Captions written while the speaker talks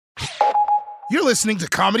You're listening to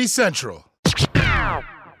Comedy Central.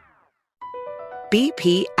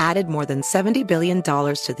 BP added more than $70 billion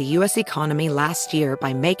to the U.S. economy last year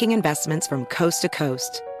by making investments from coast to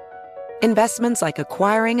coast. Investments like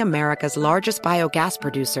acquiring America's largest biogas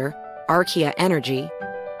producer, Archaea Energy,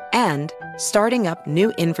 and starting up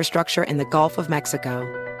new infrastructure in the Gulf of Mexico.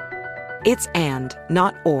 It's and,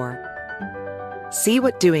 not or. See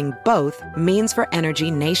what doing both means for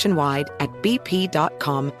energy nationwide at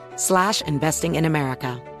bp.com/investing in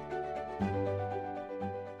America.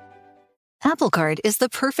 Apple Card is the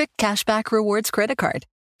perfect cashback rewards credit card.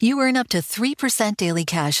 You earn up to 3% daily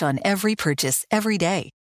cash on every purchase every day.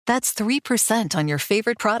 That's 3% on your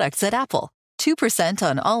favorite products at Apple, 2%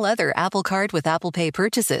 on all other Apple Card with Apple Pay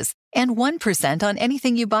purchases, and 1% on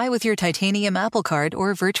anything you buy with your titanium Apple Card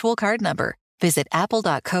or virtual card number. Visit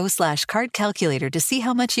apple.co/card calculator to see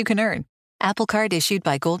how much you can earn. Apple Card issued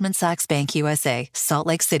by Goldman Sachs Bank USA, Salt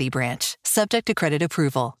Lake City branch. Subject to credit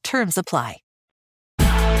approval. Terms apply.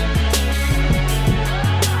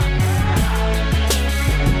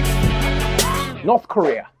 North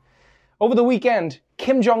Korea. Over the weekend,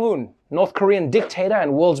 Kim Jong-un, North Korean dictator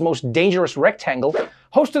and world's most dangerous rectangle,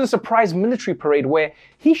 hosted a surprise military parade where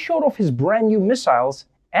he showed off his brand new missiles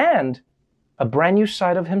and a brand new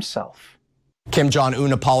side of himself. Kim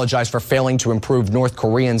Jong-un apologized for failing to improve North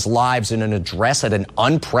Koreans' lives in an address at an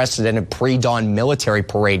unprecedented pre-dawn military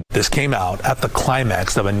parade. This came out at the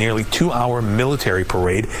climax of a nearly 2-hour military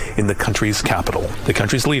parade in the country's capital. The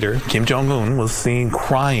country's leader, Kim Jong-un, was seen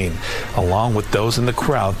crying, along with those in the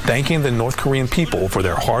crowd, thanking the North Korean people for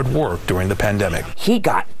their hard work during the pandemic. He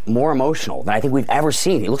got more emotional than I think we've ever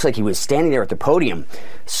seen. It looks like he was standing there at the podium,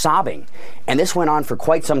 sobbing. And this went on for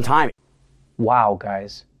quite some time. Wow,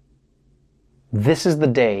 guys. This is the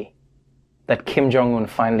day that Kim Jong-un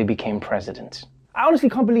finally became president. I honestly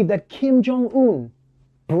can't believe that Kim Jong-un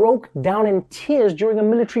broke down in tears during a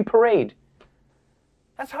military parade.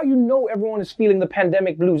 That's how you know everyone is feeling the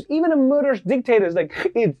pandemic blues. Even a murderous dictator is like,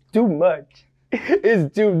 it's too much.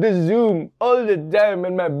 It's too the Zoom all the time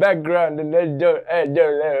in my background and I don't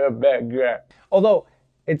have a background. Although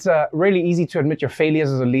it's really easy to admit your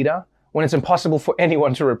failures as a leader when it's impossible for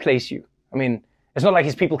anyone to replace you. I mean, it's not like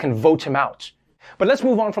his people can vote him out. But let's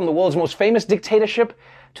move on from the world's most famous dictatorship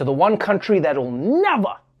to the one country that'll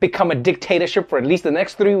never become a dictatorship for at least the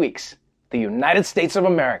next 3 weeks, the United States of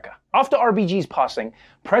America. After RBG's passing,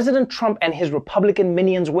 President Trump and his Republican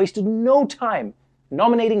minions wasted no time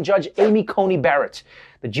nominating Judge Amy Coney Barrett,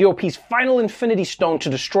 the GOP's final infinity stone to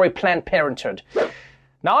destroy Planned Parenthood.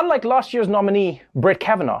 Now, unlike last year's nominee, Brett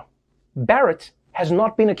Kavanaugh, Barrett has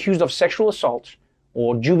not been accused of sexual assault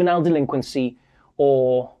or juvenile delinquency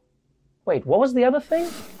or... Wait, what was the other thing?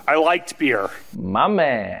 I liked beer. My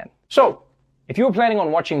man. So, if you were planning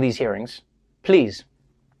on watching these hearings, please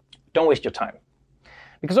don't waste your time.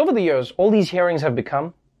 Because over the years, all these hearings have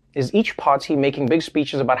become is each party making big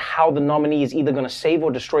speeches about how the nominee is either going to save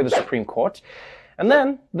or destroy the Supreme Court, and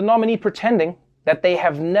then the nominee pretending that they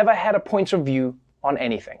have never had a point of view on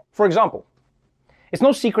anything. For example, it's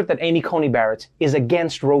no secret that Amy Coney Barrett is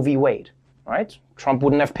against Roe v. Wade, right? Trump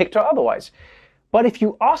wouldn't have picked her otherwise. But if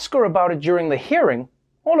you ask her about it during the hearing,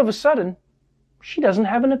 all of a sudden, she doesn't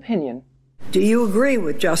have an opinion. Do you agree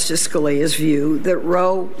with Justice Scalia's view that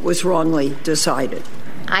Roe was wrongly decided?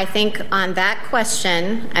 I think on that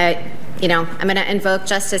question, I'm going to invoke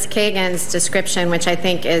Justice Kagan's description, which I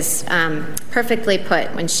think is perfectly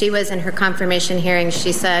put. When she was in her confirmation hearing,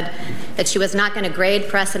 she said that she was not going to grade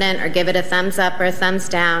precedent or give it a thumbs up or a thumbs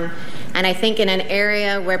down. And I think in an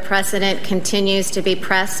area where precedent continues to be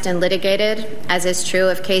pressed and litigated, as is true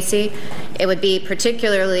of Casey, it would be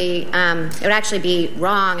particularly, it would actually be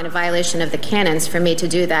wrong and a violation of the canons for me to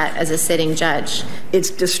do that as a sitting judge.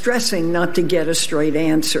 It's distressing not to get a straight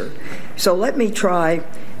answer. So let me try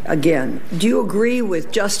again. Do you agree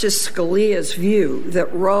with Justice Scalia's view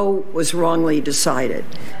that Roe was wrongly decided?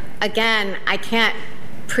 Again, I can't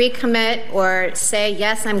pre-commit or say,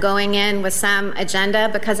 yes, I'm going in with some agenda,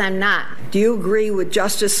 because I'm not. Do you agree with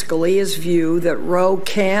Justice Scalia's view that Roe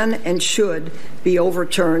can and should be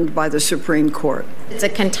overturned by the Supreme Court? It's a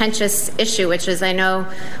contentious issue, which is, I know,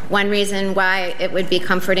 one reason why it would be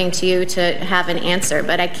comforting to you to have an answer,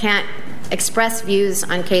 but I can't express views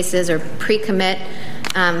on cases or pre-commit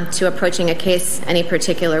to approaching a case any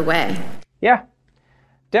particular way. Yeah.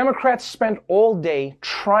 Democrats spent all day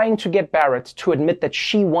trying to get Barrett to admit that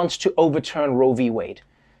she wants to overturn Roe v. Wade.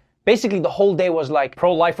 Basically, the whole day was like,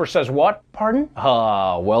 pro-lifer says what? Pardon?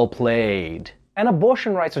 Ah, well played. And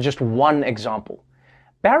abortion rights are just one example.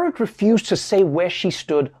 Barrett refused to say where she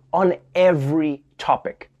stood on every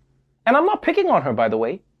topic. And I'm not picking on her, by the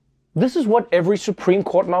way. This is what every Supreme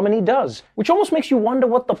Court nominee does, which almost makes you wonder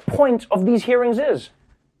what the point of these hearings is.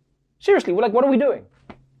 Seriously, what are we doing?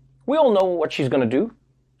 We all know what she's going to do.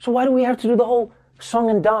 So why do we have to do the whole song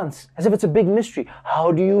and dance as if it's a big mystery?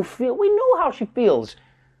 How do you feel? We know how she feels.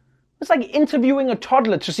 It's like interviewing a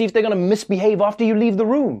toddler to see if they're going to misbehave after you leave the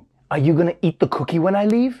room. Are you going to eat the cookie when I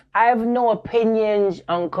leave? I have no opinions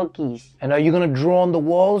on cookies. And are you going to draw on the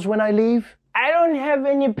walls when I leave? I don't have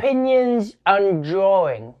any opinions on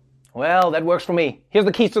drawing. Well, that works for me. Here's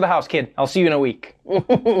the keys to the house, kid. I'll see you in a week.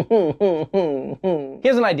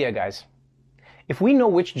 Here's an idea, guys. If we know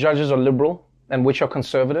which judges are liberal and which are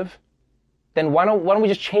conservative, then why don't we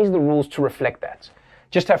just change the rules to reflect that?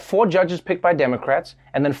 Just have 4 judges picked by Democrats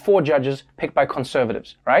and then 4 judges picked by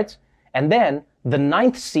conservatives, right? And then the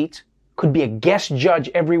 9th seat could be a guest judge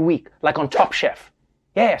every week, like on Top Chef.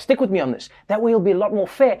 Yeah, stick with me on this. That way it'll be a lot more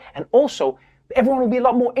fair, and also everyone will be a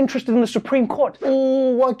lot more interested in the Supreme Court.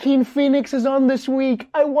 Oh, Joaquin Phoenix is on this week.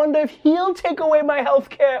 I wonder if he'll take away my health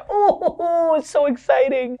care. Oh, it's so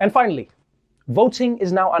exciting. And finally, voting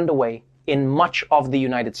is now underway in much of the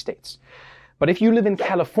United States. But if you live in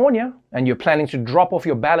California and you're planning to drop off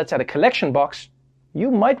your ballots at a collection box,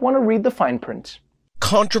 you might want to read the fine print.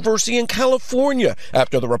 Controversy in California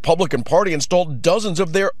after the Republican Party installed dozens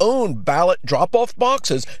of their own ballot drop-off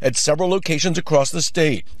boxes at several locations across the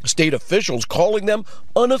state. State officials calling them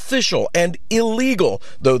unofficial and illegal,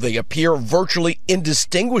 though they appear virtually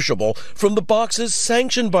indistinguishable from the boxes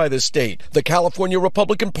sanctioned by the state. The California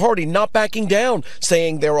Republican Party not backing down,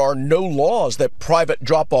 saying there are no laws that private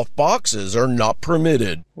drop-off boxes are not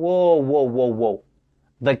permitted. Whoa.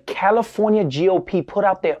 The California GOP put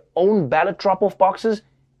out their own ballot drop-off boxes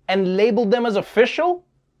and labeled them as official?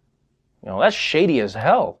 That's shady as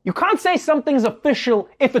hell. You can't say something's official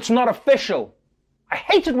if it's not official. I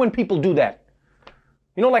hate it when people do that.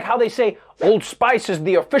 Like how they say Old Spice is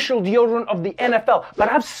the official deodorant of the NFL,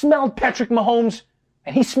 but I've smelled Patrick Mahomes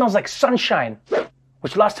and he smells like sunshine,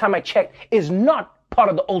 which last time I checked is not part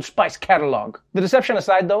of the Old Spice catalog. The deception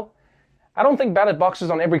aside though, I don't think ballot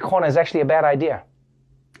boxes on every corner is actually a bad idea.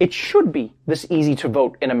 It should be this easy to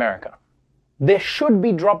vote in America. There should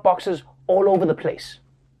be drop boxes all over the place.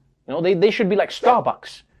 They should be like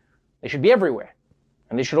Starbucks. They should be everywhere.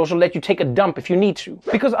 And they should also let you take a dump if you need to.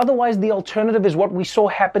 Because otherwise the alternative is what we saw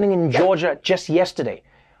happening in Georgia just yesterday,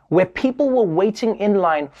 where people were waiting in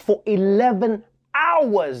line for 11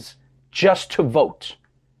 hours just to vote.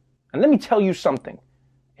 And let me tell you something.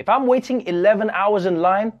 If I'm waiting 11 hours in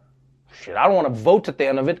line, I don't want to vote at the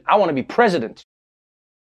end of it. I want to be president.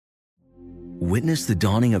 Witness the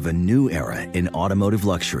dawning of a new era in automotive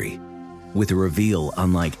luxury with a reveal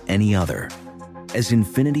unlike any other as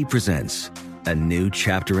Infiniti presents a new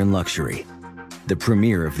chapter in luxury, the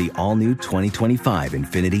premiere of the all-new 2025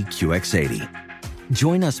 Infiniti QX80.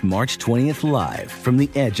 Join us March 20th live from the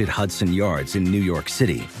Edge at Hudson Yards in New York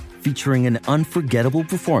City, featuring an unforgettable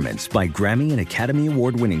performance by Grammy and Academy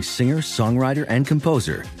Award-winning singer, songwriter, and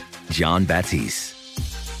composer Jon Batiste.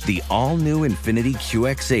 The all-new Infiniti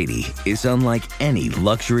QX80 is unlike any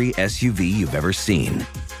luxury SUV you've ever seen.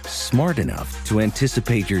 Smart enough to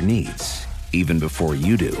anticipate your needs, even before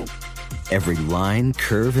you do. Every line,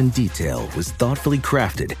 curve, and detail was thoughtfully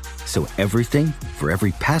crafted, so everything for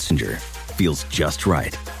every passenger feels just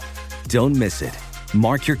right. Don't miss it.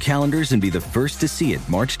 Mark your calendars and be the first to see it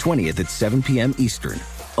March 20th at 7 p.m. Eastern,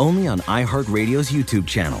 only on iHeartRadio's YouTube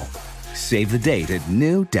channel. Save the date at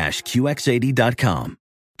new-QX80.com.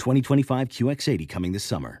 2025 QX80 coming this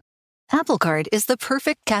summer. Apple Card is the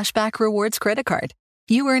perfect cashback rewards credit card.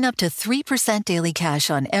 You earn up to 3% daily cash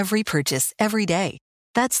on every purchase every day.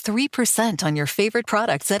 That's 3% on your favorite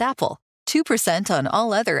products at Apple, 2% on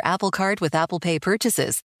all other Apple Card with Apple Pay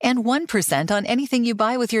purchases, and 1% on anything you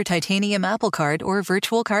buy with your titanium Apple Card or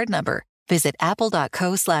virtual card number. Visit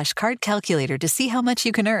apple.co/card calculator to see how much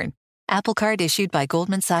you can earn. Apple Card issued by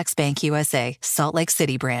Goldman Sachs Bank USA, Salt Lake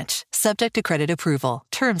City branch. Subject to credit approval.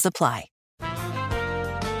 Terms apply.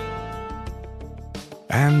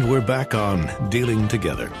 And we're back on Dealing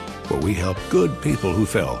Together, where we help good people who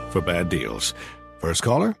fell for bad deals. First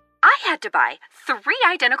caller? I had to buy 3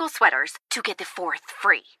 identical sweaters to get the 4th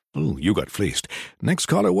free. Oh, you got fleeced. Next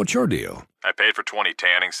caller, what's your deal? I paid for 20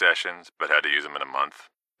 tanning sessions, but had to use them in a month.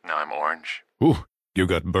 Now I'm orange. Ooh, you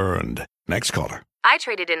got burned. Next caller. I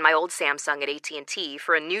traded in my old Samsung at AT&T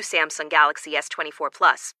for a new Samsung Galaxy S24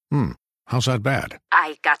 Plus. How's that bad?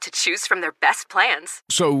 I got to choose from their best plans.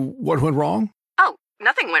 So, what went wrong? Oh,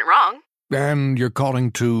 nothing went wrong. And you're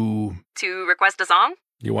calling to... To request a song?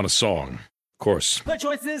 You want a song. course. The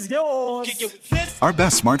choice is yours. Our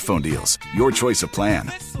best smartphone deals. Your choice of plan.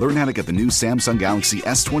 Learn how to get the new Samsung Galaxy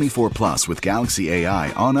S24 Plus with Galaxy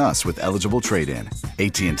AI on us with eligible trade-in.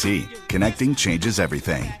 AT&T. Connecting changes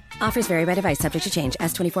everything. Offers vary by device, subject to change.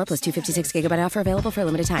 S24 plus 256 gigabyte offer available for a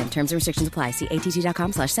limited time. Terms and restrictions apply. See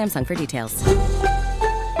att.com/Samsung for details.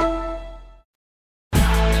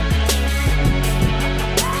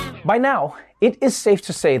 By now, it is safe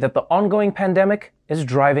to say that the ongoing pandemic is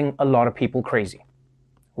driving a lot of people crazy.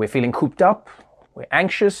 We're feeling cooped up, we're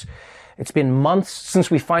anxious. It's been months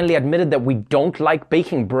since we finally admitted that we don't like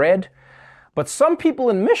baking bread. But some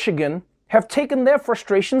people in Michigan have taken their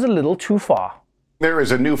frustrations a little too far. There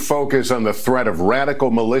is a new focus on the threat of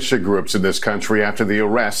radical militia groups in this country after the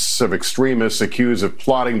arrests of extremists accused of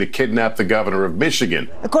plotting to kidnap the governor of Michigan.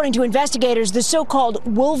 According to investigators, the so-called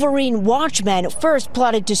Wolverine Watchmen first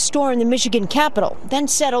plotted to storm the Michigan Capitol, then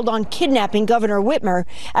settled on kidnapping Governor Whitmer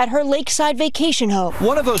at her lakeside vacation home.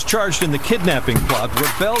 One of those charged in the kidnapping plot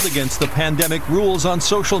rebelled against the pandemic rules on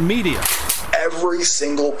social media. Every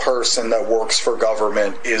single person that works for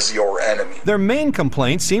government is your enemy. Their main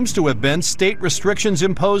complaint seems to have been state restrictions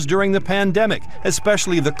imposed during the pandemic,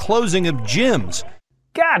 especially the closing of gyms.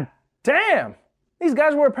 God damn! These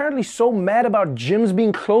guys were apparently so mad about gyms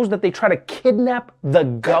being closed that they try to kidnap the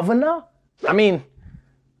governor? I mean,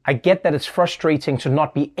 I get that it's frustrating to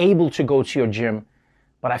not be able to go to your gym,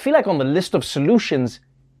 but I feel like on the list of solutions,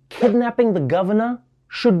 kidnapping the governor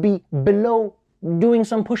should be below doing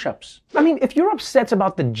some push-ups. I mean, if you're upset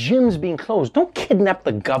about the gyms being closed, don't kidnap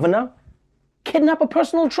the governor. Kidnap a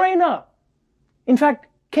personal trainer. In fact,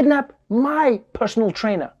 kidnap my personal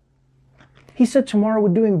trainer. He said tomorrow we're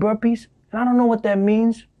doing burpees, and I don't know what that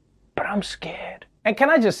means, but I'm scared. And can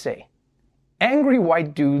I just say, angry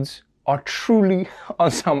white dudes are truly on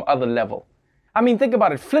some other level. I mean, think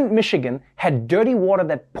about it. Flint, Michigan had dirty water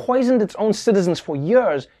that poisoned its own citizens for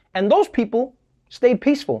years, and those people stayed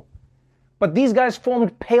peaceful. But these guys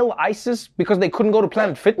formed pale ISIS because they couldn't go to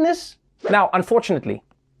Planet Fitness? Now, unfortunately,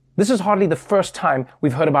 this is hardly the first time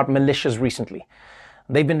we've heard about militias recently.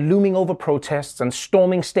 They've been looming over protests and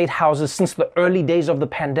storming state houses since the early days of the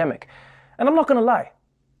pandemic. And I'm not gonna lie,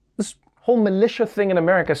 this whole militia thing in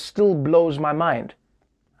America still blows my mind.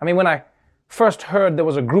 I mean, when I first heard there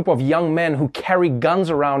was a group of young men who carry guns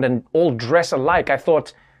around and all dress alike, I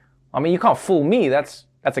thought, I mean, you can't fool me, that's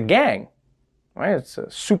a gang. Right? It's a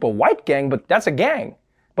super white gang, but that's a gang.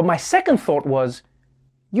 But my second thought was,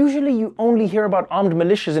 usually you only hear about armed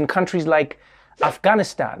militias in countries like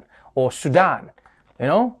Afghanistan or Sudan, you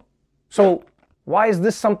know? So why is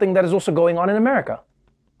this something that is also going on in America?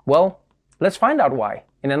 Well, let's find out why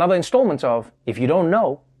in another installment of If You Don't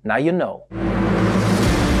Know, Now You Know.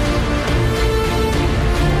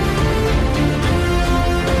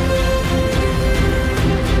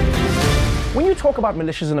 When you talk about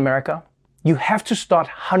militias in America, you have to start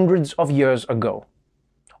hundreds of years ago.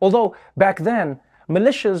 Although back then,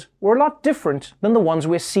 militias were a lot different than the ones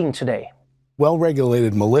we're seeing today.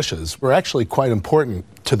 Well-regulated militias were actually quite important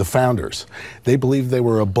to the founders. They believed they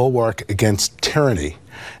were a bulwark against tyranny,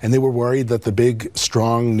 and they were worried that the big,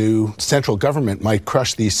 strong, new central government might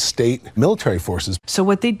crush these state military forces. So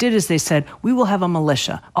what they did is they said, we will have a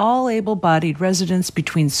militia. All able-bodied residents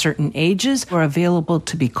between certain ages are available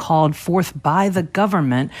to be called forth by the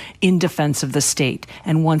government in defense of the state.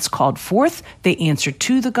 And once called forth, they answer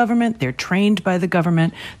to the government, they're trained by the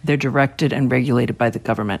government, they're directed and regulated by the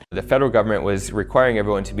government. The federal government was requiring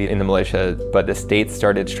everyone to be in the militia, but the states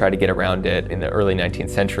started to try to get around it in the early 19th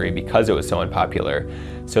century because it was so unpopular.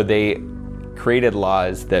 So they created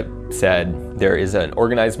laws that said there is an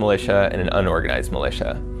organized militia and an unorganized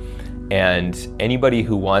militia. And anybody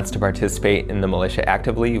who wants to participate in the militia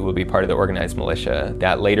actively will be part of the organized militia.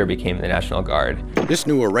 That later became the National Guard. This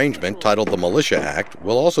new arrangement, titled the Militia Act,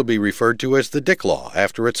 will also be referred to as the Dick Law,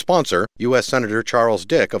 after its sponsor, U.S. Senator Charles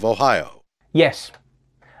Dick of Ohio. Yes,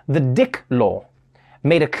 the Dick Law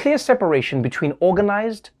made a clear separation between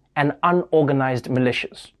organized and unorganized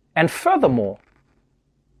militias. And furthermore,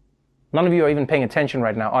 none of you are even paying attention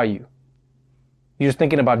right now, are you? You're just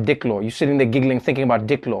thinking about Dick Law. You're sitting there giggling, thinking about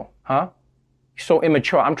Dick Law, huh? You're so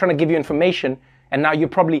immature. I'm trying to give you information, and now you're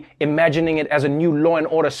probably imagining it as a new Law and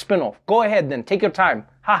Order spinoff. Go ahead then, take your time.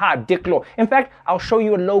 Haha, Dick Law. In fact, I'll show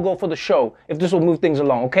you a logo for the show if this will move things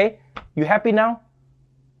along, okay? You happy now?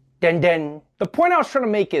 Den. The point I was trying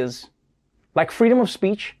to make is, like freedom of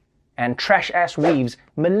speech and trash-ass weaves,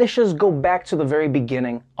 militias go back to the very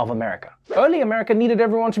beginning of America. Early America needed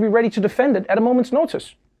everyone to be ready to defend it at a moment's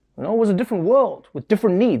notice. You know, it was a different world with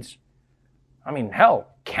different needs. I mean, hell,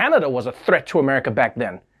 Canada was a threat to America back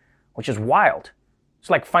then, which is wild. It's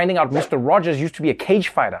like finding out Mr. Rogers used to be a cage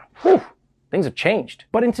fighter. Whew. things have changed.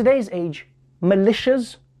 But in today's age,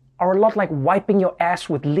 militias are a lot like wiping your ass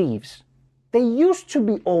with leaves. They used to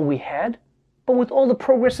be all we had, but with all the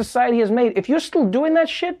progress society has made, if you're still doing that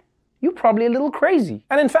shit, you're probably a little crazy.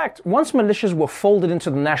 And in fact, once militias were folded into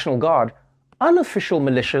the National Guard, unofficial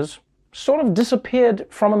militias sort of disappeared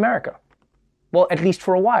from America. Well, at least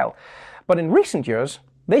for a while. But in recent years,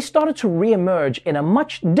 they started to re-emerge in a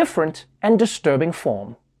much different and disturbing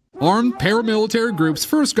form. Armed paramilitary groups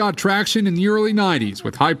first got traction in the early 90s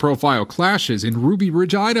with high-profile clashes in Ruby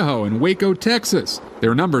Ridge, Idaho and Waco, Texas.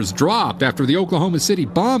 Their numbers dropped after the Oklahoma City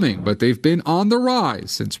bombing, but they've been on the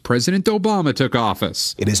rise since President Obama took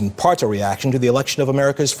office. It is in part a reaction to the election of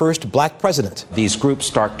America's first black president. These groups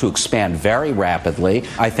start to expand very rapidly,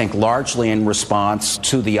 I think largely in response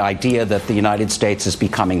to the idea that the United States is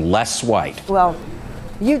becoming less white. Well,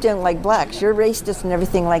 you don't like blacks. You're racist and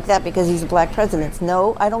everything like that because he's a black president.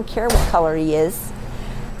 No, I don't care what color he is.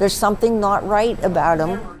 There's something not right about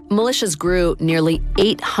him. Militias grew nearly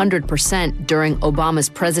 800% during Obama's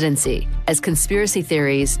presidency as conspiracy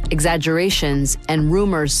theories, exaggerations, and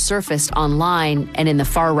rumors surfaced online and in the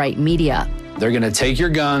far-right media. They're going to take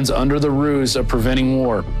your guns under the ruse of preventing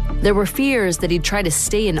war. There were fears that he'd try to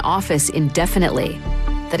stay in office indefinitely,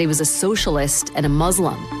 that he was a socialist and a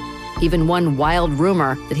Muslim. Even one wild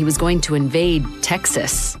rumor that he was going to invade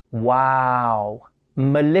Texas. Wow.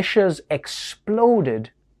 Militias exploded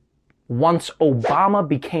once Obama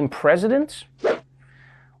became president?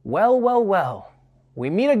 Well. We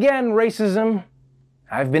meet again, racism.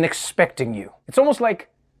 I've been expecting you. It's almost like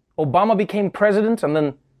Obama became president and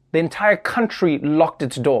then the entire country locked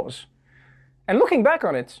its doors. And looking back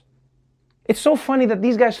on it, it's so funny that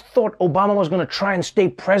these guys thought Obama was going to try and stay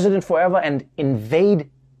president forever and invade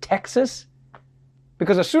Texas,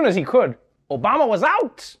 because as soon as he could, Obama was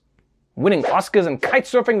out, winning Oscars and kite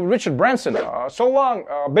surfing with Richard Branson. So long,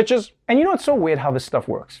 bitches. And you know, it's so weird how this stuff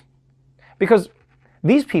works, because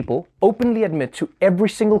these people openly admit to every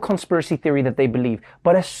single conspiracy theory that they believe,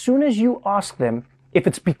 but as soon as you ask them if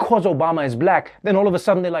it's because Obama is black, then all of a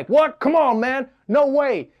sudden they're like, what? Come on, man. No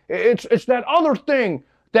way. It's that other thing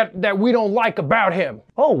that we don't like about him.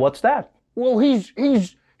 Oh, what's that? Well,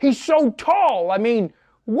 he's so tall. I mean,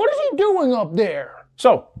 what is he doing up there?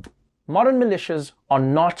 So, modern militias are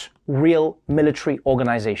not real military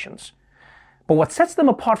organizations. But what sets them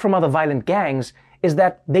apart from other violent gangs is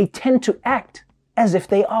that they tend to act as if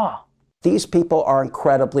they are. These people are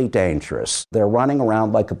incredibly dangerous. They're running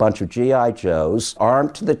around like a bunch of G.I. Joes,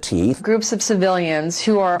 armed to the teeth. Groups of civilians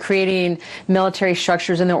who are creating military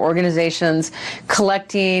structures in their organizations,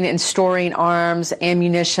 collecting and storing arms,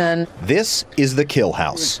 ammunition. This is the Kill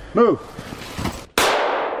House. Move.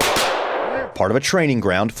 Part of a training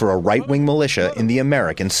ground for a right-wing militia in the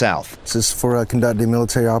American South. This is for conducting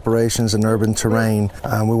military operations in urban terrain.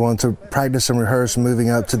 We want to practice and rehearse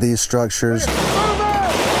moving up to these structures.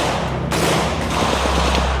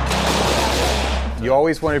 You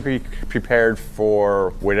always want to be prepared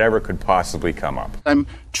for whatever could possibly come up. I'm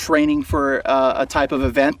training for a type of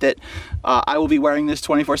event that I will be wearing this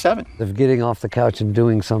 24/7. If getting off the couch and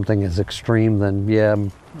doing something is extreme, then yeah,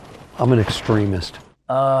 I'm an extremist.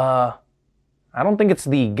 I don't think it's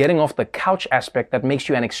the getting off the couch aspect that makes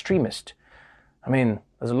you an extremist. I mean,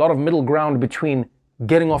 there's a lot of middle ground between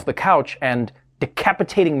getting off the couch and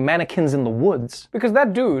decapitating mannequins in the woods. Because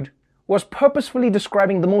that dude was purposefully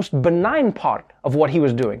describing the most benign part of what he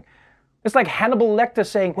was doing. It's like Hannibal Lecter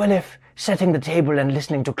saying, well, if setting the table and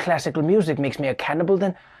listening to classical music makes me a cannibal,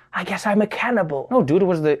 then I guess I'm a cannibal. No, dude, it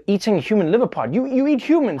was the eating human liver part. You eat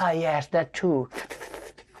humans. Ah, yes, that too.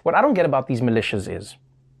 What I don't get about these militias is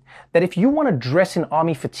that if you want to dress in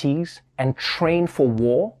army fatigues and train for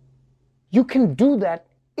war, you can do that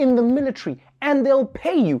in the military, and they'll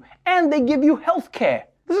pay you, and they give you health care.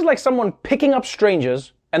 This is like someone picking up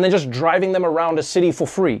strangers and then just driving them around a city for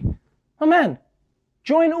free. Oh man,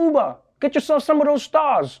 join Uber, get yourself some of those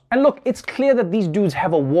stars. And look, it's clear that these dudes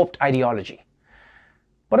have a warped ideology.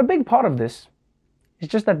 But a big part of this is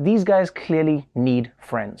just that these guys clearly need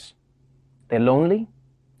friends. They're lonely,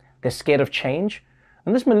 they're scared of change,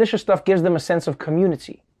 and this militia stuff gives them a sense of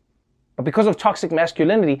community. But because of toxic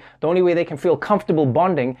masculinity, the only way they can feel comfortable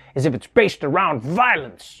bonding is if it's based around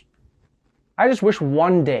violence. I just wish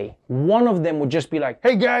one day, one of them would just be like,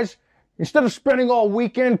 hey guys, instead of spending all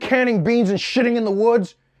weekend canning beans and shitting in the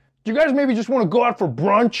woods, do you guys maybe just want to go out for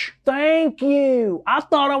brunch? Thank you. I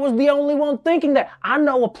thought I was the only one thinking that. I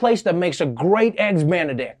know a place that makes a great Eggs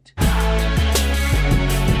Benedict.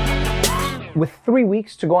 With 3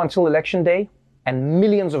 weeks to go until Election Day, and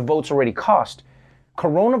millions of votes already cast,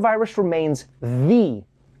 coronavirus remains the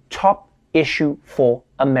top issue for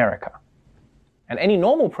America. And any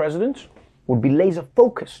normal president would be laser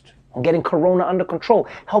focused on getting corona under control,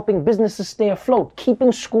 helping businesses stay afloat,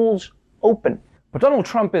 keeping schools open. But Donald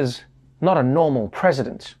Trump is not a normal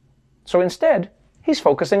president. So instead, he's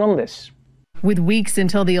focusing on this. With weeks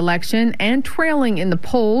until the election and trailing in the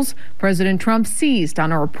polls, President Trump seized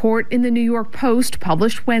on a report in the New York Post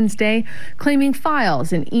published Wednesday, claiming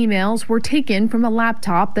files and emails were taken from a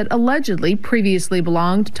laptop that allegedly previously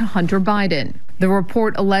belonged to Hunter Biden. The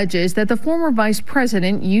report alleges that the former vice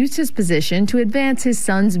president used his position to advance his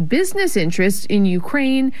son's business interests in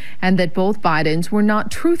Ukraine and that both Bidens were not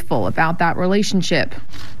truthful about that relationship.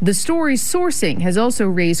 The story's sourcing has also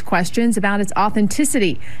raised questions about its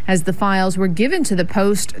authenticity, as the files were given to the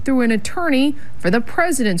Post through an attorney for the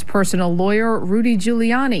president's personal lawyer, Rudy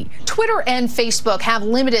Giuliani. Twitter and Facebook have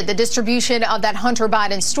limited the distribution of that Hunter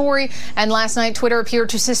Biden story, and last night Twitter appeared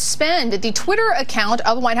to suspend the Twitter account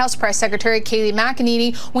of White House Press Secretary Kayleigh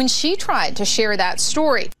McEnany when she tried to share that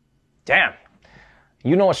story. Damn.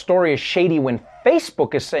 You know a story is shady when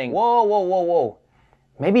Facebook is saying, whoa.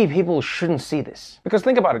 Maybe people shouldn't see this. Because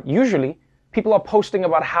think about it. Usually, people are posting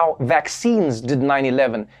about how vaccines did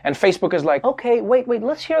 9/11. And Facebook is like, okay, wait,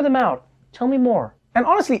 let's hear them out. Tell me more. And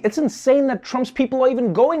honestly, it's insane that Trump's people are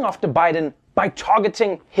even going after Biden by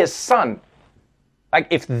targeting his son. Like,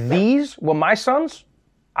 if these were my sons,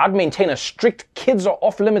 I'd maintain a strict kids are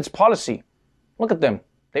off limits policy. Look at them.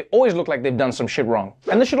 They always look like they've done some shit wrong.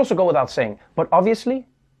 And this should also go without saying. But obviously,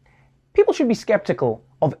 people should be skeptical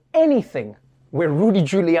of anything where Rudy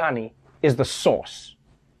Giuliani is the source.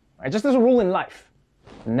 Right? Just as a rule in life,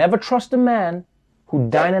 never trust a man who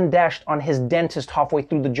dined and dashed on his dentist halfway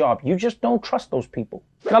through the job. You just don't trust those people.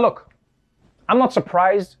 Now look, I'm not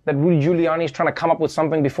surprised that Rudy Giuliani is trying to come up with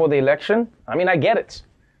something before the election. I mean, I get it.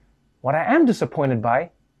 What I am disappointed by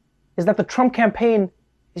is that the Trump campaign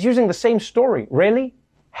is using the same story. Really?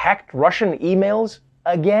 Hacked Russian emails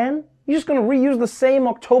again? You're just going to reuse the same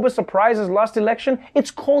October surprise as last election?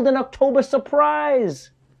 It's called an October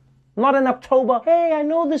surprise. Not an October, hey, I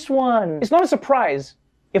know this one. It's not a surprise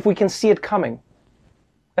if we can see it coming.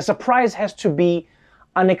 A surprise has to be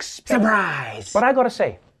unexpected. Surprise! But I gotta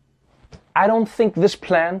say, I don't think this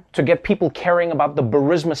plan to get people caring about the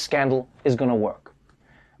Burisma scandal is gonna work.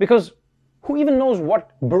 Because who even knows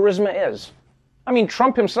what Burisma is? I mean,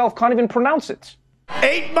 Trump himself can't even pronounce it.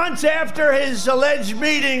 8 months after his alleged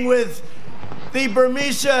meeting with the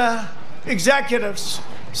Burmese executives,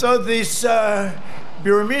 so this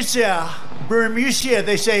Burmese,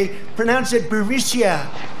 they say, pronounce it Burmese.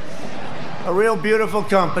 A real beautiful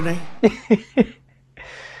company.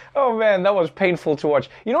 Oh man, that was painful to watch.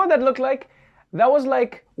 You know what that looked like? That was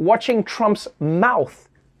like watching Trump's mouth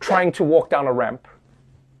trying to walk down a ramp.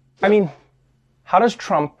 I mean, how does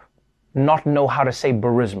Trump not know how to say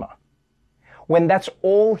Burisma when that's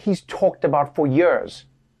all he's talked about for years?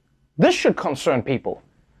 This should concern people.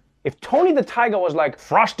 If Tony the Tiger was like,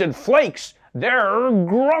 Frosted Flakes, they're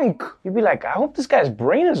grunk, you'd be like, I hope this guy's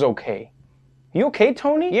brain is okay. You okay,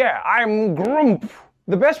 Tony? Yeah, I'm grump.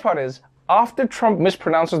 The best part is, after Trump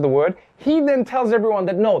mispronounces the word, he then tells everyone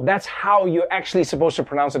that no, that's how you're actually supposed to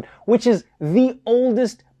pronounce it, which is the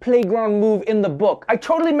oldest playground move in the book. I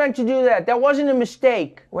totally meant to do that. That wasn't a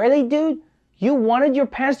mistake. Really, dude? You wanted your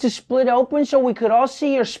pants to split open so we could all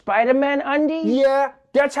see your Spider-Man undies? Yeah,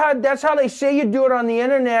 that's how they say you do it on the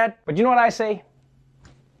internet. But you know what I say?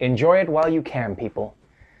 Enjoy it while you can, people.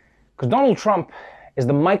 Because Donald Trump is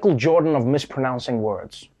the Michael Jordan of mispronouncing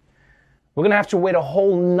words. We're gonna have to wait a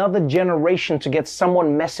whole nother generation to get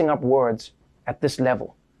someone messing up words at this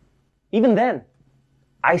level. Even then,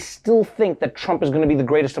 I still think that Trump is gonna be the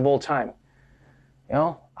greatest of all time. You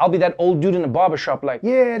know, I'll be that old dude in the barbershop like,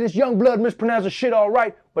 yeah, this young blood mispronounces shit all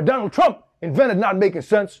right, but Donald Trump invented not making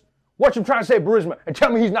sense. Watch him try to say Burisma and tell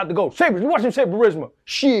me he's not the GOAT. Watch him say Burisma.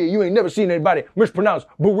 Shit, you ain't never seen anybody mispronounce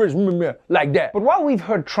Burisma like that. But while we've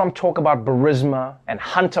heard Trump talk about Burisma and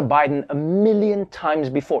Hunter Biden a million times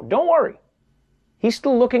before, don't worry. He's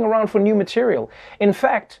still looking around for new material. In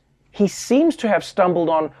fact, he seems to have stumbled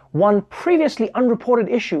on one previously unreported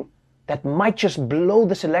issue that might just blow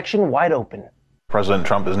this election wide open. President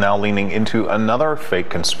Trump is now leaning into another fake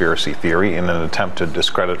conspiracy theory in an attempt to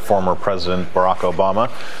discredit former President Barack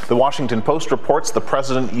Obama. The Washington Post reports the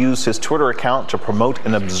president used his Twitter account to promote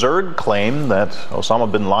an absurd claim that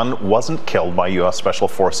Osama bin Laden wasn't killed by U.S. Special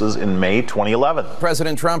Forces in May 2011.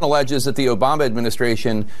 President Trump alleges that the Obama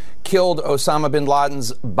administration killed Osama bin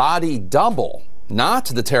Laden's body double, not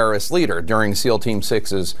the terrorist leader, during SEAL Team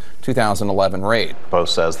 6's 2011 raid.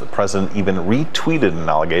 Post says the president even retweeted an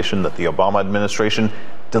allegation that the Obama administration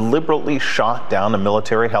deliberately shot down a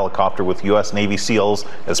military helicopter with U.S. Navy SEALs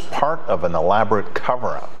as part of an elaborate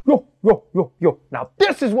cover-up. Yo. Now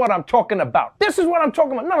this is what I'm talking about.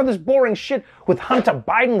 None of this boring shit with Hunter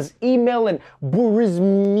Biden's email and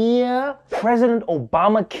Burismia. President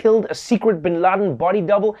Obama killed a secret bin Laden body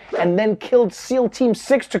double and then killed SEAL Team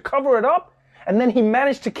 6 to cover it up? And then he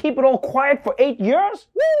managed to keep it all quiet for 8 years?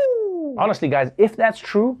 Woo! Honestly, guys, if that's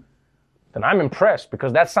true, then I'm impressed,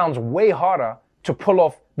 because that sounds way harder to pull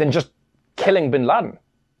off than just killing bin Laden.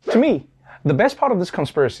 To me, the best part of this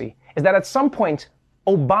conspiracy is that at some point,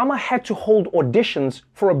 Obama had to hold auditions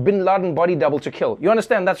for a bin Laden body double to kill. You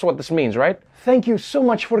understand that's what this means, right? Thank you so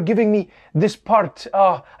much for giving me this part.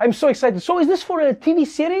 I'm so excited. So is this for a TV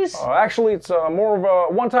series? Actually, it's more of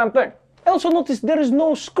a one-time thing. I also noticed there is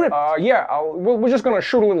no script. We're just gonna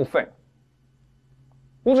shoot a little thing.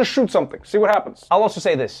 We'll just shoot something, see what happens. I'll also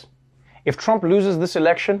say this. If Trump loses this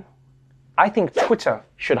election, I think Twitter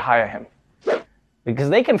should hire him.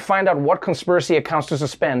 Because they can find out what conspiracy accounts to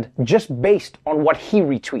suspend just based on what he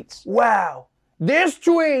retweets. Wow. This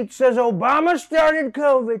tweet says Obama started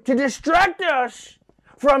COVID to distract us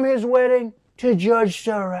from his wedding to Judge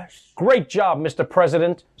Soros. Great job, Mr.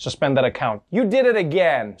 President. Suspend that account. You did it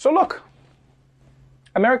again. So look,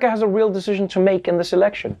 America has a real decision to make in this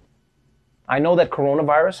election. I know that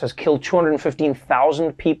coronavirus has killed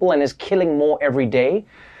 215,000 people and is killing more every day.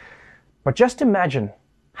 But just imagine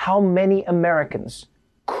how many Americans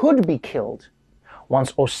could be killed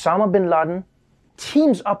once Osama bin Laden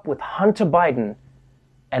teams up with Hunter Biden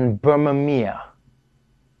and Burma Mia.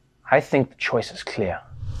 I think the choice is clear.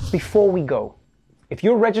 Before we go, if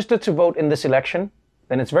you're registered to vote in this election,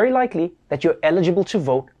 then it's very likely that you're eligible to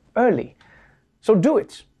vote early. So do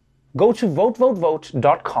it. Go to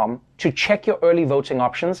votevotevote.com to check your early voting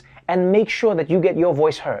options and make sure that you get your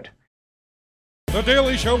voice heard. The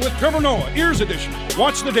Daily Show with Trevor Noah, Ears Edition.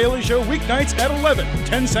 Watch The Daily Show weeknights at 11,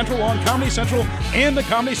 10 Central on Comedy Central and the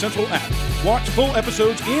Comedy Central app. Watch full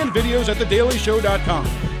episodes and videos at thedailyshow.com.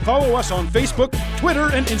 Follow us on Facebook,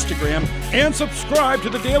 Twitter, and Instagram, and subscribe to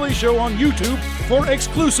The Daily Show on YouTube for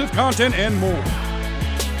exclusive content and more.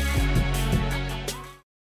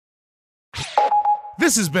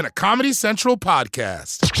 This has been a Comedy Central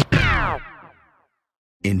podcast.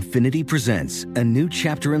 Infiniti presents a new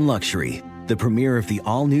chapter in luxury, the premiere of the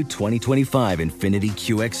all-new 2025 Infiniti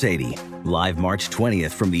QX80, live March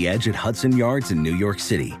 20th from the Edge at Hudson Yards in New York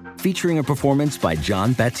City, featuring a performance by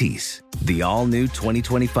John Batiste. The all-new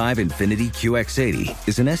 2025 Infiniti QX80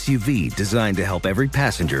 is an SUV designed to help every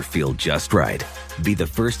passenger feel just right. Be the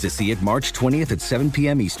first to see it March 20th at 7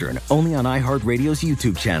 p.m. Eastern, only on iHeartRadio's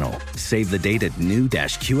YouTube channel. Save the date at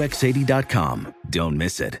new-QX80.com. Don't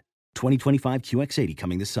miss it. 2025 QX80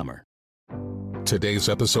 coming this summer. Today's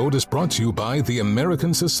episode is brought to you by the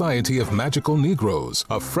American Society of Magical Negroes,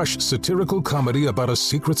 a fresh satirical comedy about a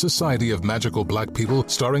secret society of magical black people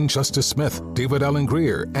starring Justice Smith, David Allen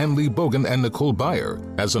Greer, Ann Lee Bogan, and Nicole Byer.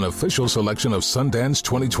 As an official selection of Sundance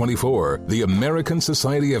 2024, the American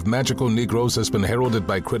Society of Magical Negroes has been heralded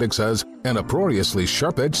by critics as an uproariously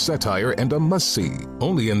sharp-edged satire and a must-see.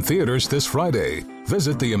 Only in theaters this Friday.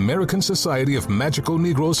 Visit the American Society of Magical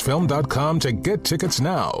Negroes film.com to get tickets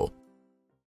now.